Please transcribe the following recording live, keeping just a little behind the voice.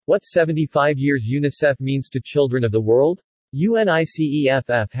What 75 years UNICEF means to children of the world?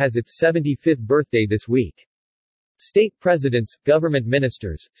 UNICEF has its 75th birthday this week. State presidents, government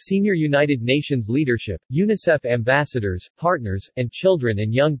ministers, senior United Nations leadership, UNICEF ambassadors, partners, and children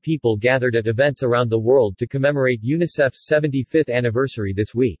and young people gathered at events around the world to commemorate UNICEF's 75th anniversary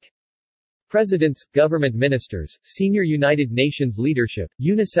this week. Presidents, government ministers, senior United Nations leadership,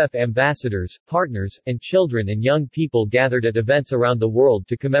 UNICEF ambassadors, partners, and children and young people gathered at events around the world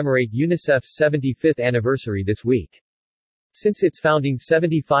to commemorate UNICEF's 75th anniversary this week. Since its founding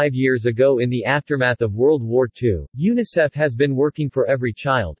 75 years ago in the aftermath of World War II, UNICEF has been working for every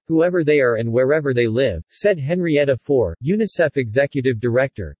child, whoever they are and wherever they live, said Henrietta Fore, UNICEF Executive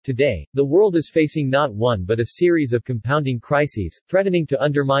Director. Today, the world is facing not one but a series of compounding crises, threatening to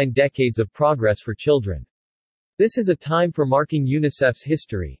undermine decades of progress for children. This is a time for marking UNICEF's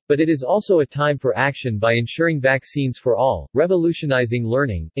history, but it is also a time for action by ensuring vaccines for all, revolutionizing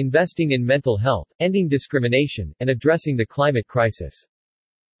learning, investing in mental health, ending discrimination, and addressing the climate crisis.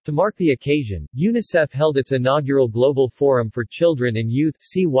 To mark the occasion, UNICEF held its inaugural Global Forum for Children and Youth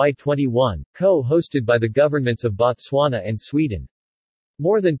CY21, co-hosted by the governments of Botswana and Sweden.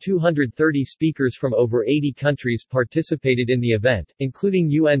 More than 230 speakers from over 80 countries participated in the event,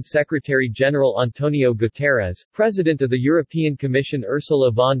 including UN Secretary-General Antonio Guterres, President of the European Commission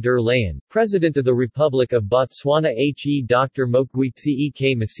Ursula von der Leyen, President of the Republic of Botswana Dr. Mokgweetsi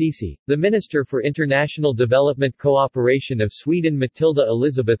Ek Masisi, the Minister for International Development Cooperation of Sweden Matilda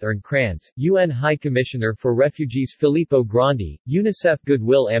Elisabeth Ernkrans, UN High Commissioner for Refugees Filippo Grandi, UNICEF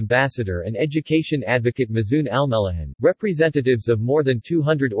Goodwill Ambassador and Education Advocate Mazoon Almelahan, representatives of more than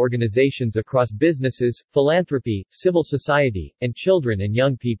 200 organizations across businesses, philanthropy, civil society, and children and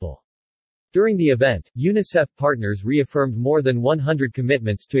young people. During the event, UNICEF partners reaffirmed more than 100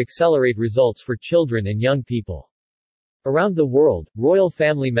 commitments to accelerate results for children and young people. Around the world, royal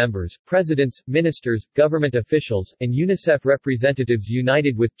family members, presidents, ministers, government officials, and UNICEF representatives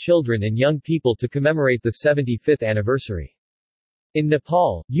united with children and young people to commemorate the 75th anniversary. In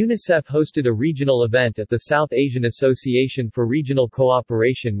Nepal, UNICEF hosted a regional event at the South Asian Association for Regional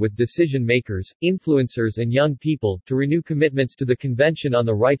Cooperation with decision-makers, influencers and young people, to renew commitments to the Convention on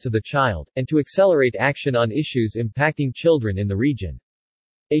the Rights of the Child, and to accelerate action on issues impacting children in the region.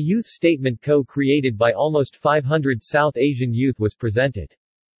 A youth statement co-created by almost 500 South Asian youth was presented.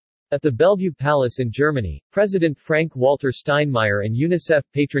 At the Bellevue Palace in Germany, President Frank-Walter Steinmeier and UNICEF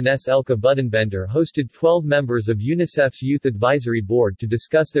patroness Elke Budenbender hosted 12 members of UNICEF's Youth Advisory Board to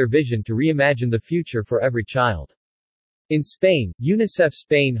discuss their vision to reimagine the future for every child. In Spain, UNICEF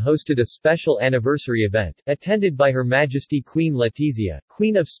Spain hosted a special anniversary event, attended by Her Majesty Queen Letizia,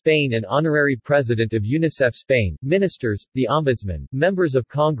 Queen of Spain and Honorary President of UNICEF Spain, ministers, the Ombudsman, members of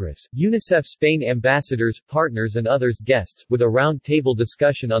Congress, UNICEF Spain ambassadors, partners and others guests, with a round-table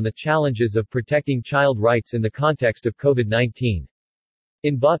discussion on the challenges of protecting child rights in the context of COVID-19.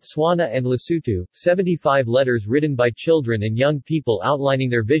 In Botswana and Lesotho, 75 letters written by children and young people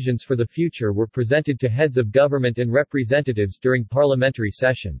outlining their visions for the future were presented to heads of government and representatives during parliamentary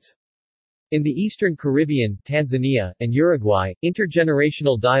sessions. In the Eastern Caribbean, Tanzania, and Uruguay,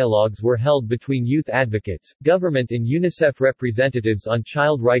 intergenerational dialogues were held between youth advocates, government and UNICEF representatives on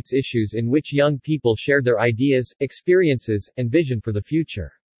child rights issues in which young people shared their ideas, experiences, and vision for the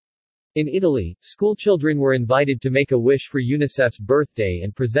future. In Italy, schoolchildren were invited to make a wish for UNICEF's birthday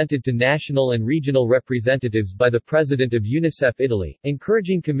and presented to national and regional representatives by the President of UNICEF Italy,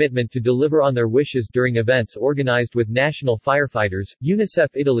 encouraging commitment to deliver on their wishes during events organized with national firefighters, UNICEF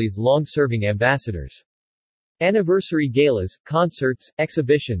Italy's long-serving ambassadors. Anniversary galas, concerts,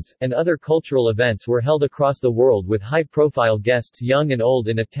 exhibitions, and other cultural events were held across the world with high-profile guests young and old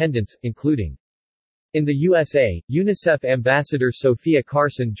in attendance, including in the USA, UNICEF Ambassador Sophia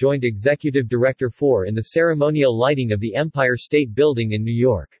Carson joined Executive Director Fore in the ceremonial lighting of the Empire State Building in New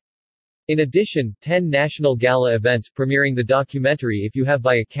York. In addition, 10 national gala events premiering the documentary If You Have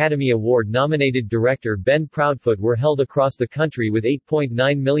by Academy Award-nominated director Ben Proudfoot were held across the country with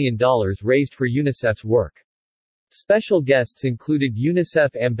 $8.9 million raised for UNICEF's work. Special guests included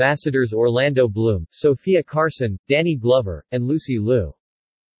UNICEF ambassadors Orlando Bloom, Sophia Carson, Danny Glover, and Lucy Liu.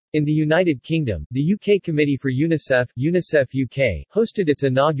 In the United Kingdom, the UK Committee for UNICEF, UNICEF UK, hosted its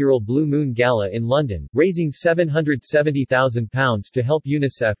inaugural Blue Moon Gala in London, raising £770,000 to help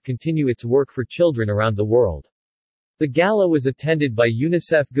UNICEF continue its work for children around the world. The gala was attended by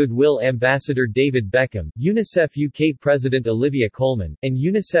UNICEF Goodwill Ambassador David Beckham, UNICEF UK President Olivia Colman, and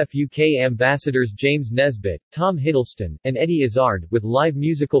UNICEF UK Ambassadors James Nesbitt, Tom Hiddleston, and Eddie Izzard, with live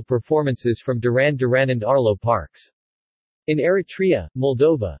musical performances from Duran Duran and Arlo Parks. In Eritrea,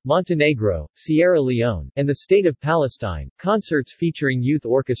 Moldova, Montenegro, Sierra Leone, and the State of Palestine, concerts featuring youth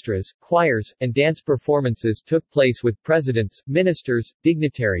orchestras, choirs, and dance performances took place with presidents, ministers,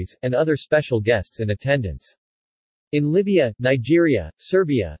 dignitaries, and other special guests in attendance. In Libya, Nigeria,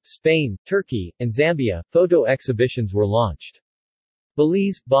 Serbia, Spain, Turkey, and Zambia, photo exhibitions were launched.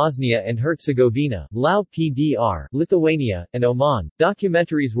 Belize, Bosnia and Herzegovina, Lao PDR, Lithuania, and Oman,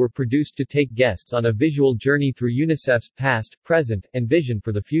 documentaries were produced to take guests on a visual journey through UNICEF's past, present, and vision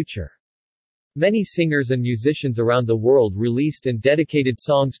for the future. Many singers and musicians around the world released and dedicated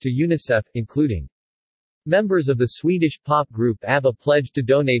songs to UNICEF, including members of the Swedish pop group ABBA pledged to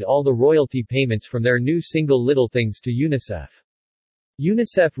donate all the royalty payments from their new single Little Things to UNICEF.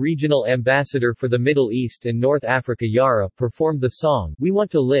 UNICEF Regional Ambassador for the Middle East and North Africa Yara performed the song, We Want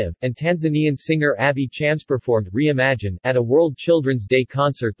to Live, and Tanzanian singer Abby Chams performed Reimagine at a World Children's Day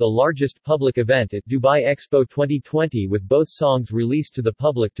concert, the largest public event at Dubai Expo 2020, with both songs released to the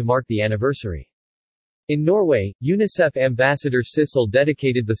public to mark the anniversary. In Norway, UNICEF Ambassador Sissel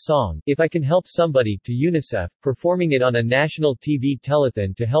dedicated the song, If I Can Help Somebody, to UNICEF, performing it on a national TV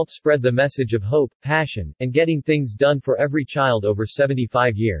telethon to help spread the message of hope, passion, and getting things done for every child over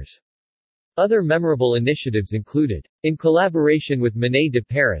 75 years. Other memorable initiatives included, in collaboration with Monnaie de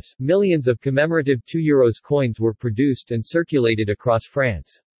Paris, millions of commemorative €2 coins were produced and circulated across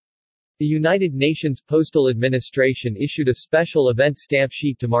France. The United Nations Postal Administration issued a special event stamp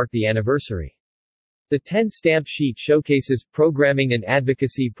sheet to mark the anniversary. The 10 stamp sheet showcases programming and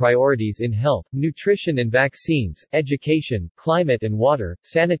advocacy priorities in health, nutrition and vaccines, education, climate and water,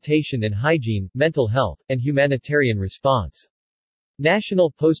 sanitation and hygiene, mental health, and humanitarian response. National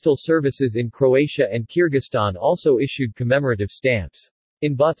postal services in Croatia and Kyrgyzstan also issued commemorative stamps.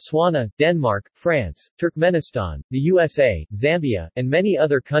 In Botswana, Denmark, France, Turkmenistan, the USA, Zambia, and many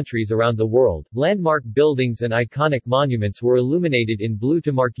other countries around the world, landmark buildings and iconic monuments were illuminated in blue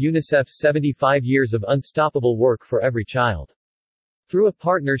to mark UNICEF's 75 years of unstoppable work for every child. Through a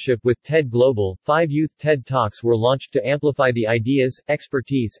partnership with TED Global, 5 youth TED Talks were launched to amplify the ideas,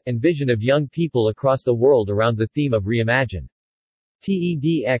 expertise, and vision of young people across the world around the theme of Reimagine.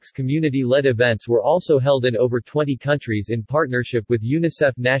 TEDx community-led events were also held in over 20 countries in partnership with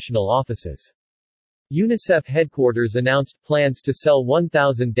UNICEF national offices. UNICEF headquarters announced plans to sell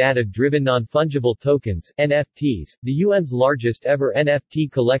 1,000 data-driven non-fungible tokens, NFTs, the UN's largest ever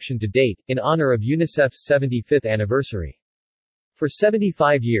NFT collection to date, in honor of UNICEF's 75th anniversary. For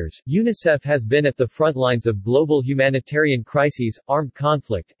 75 years, UNICEF has been at the front lines of global humanitarian crises, armed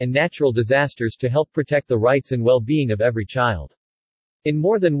conflict, and natural disasters to help protect the rights and well-being of every child. In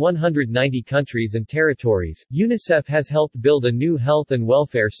more than 190 countries and territories, UNICEF has helped build a new health and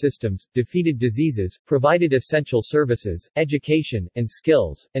welfare systems, defeated diseases, provided essential services, education, and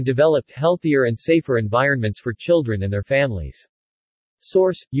skills, and developed healthier and safer environments for children and their families.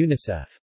 Source: UNICEF.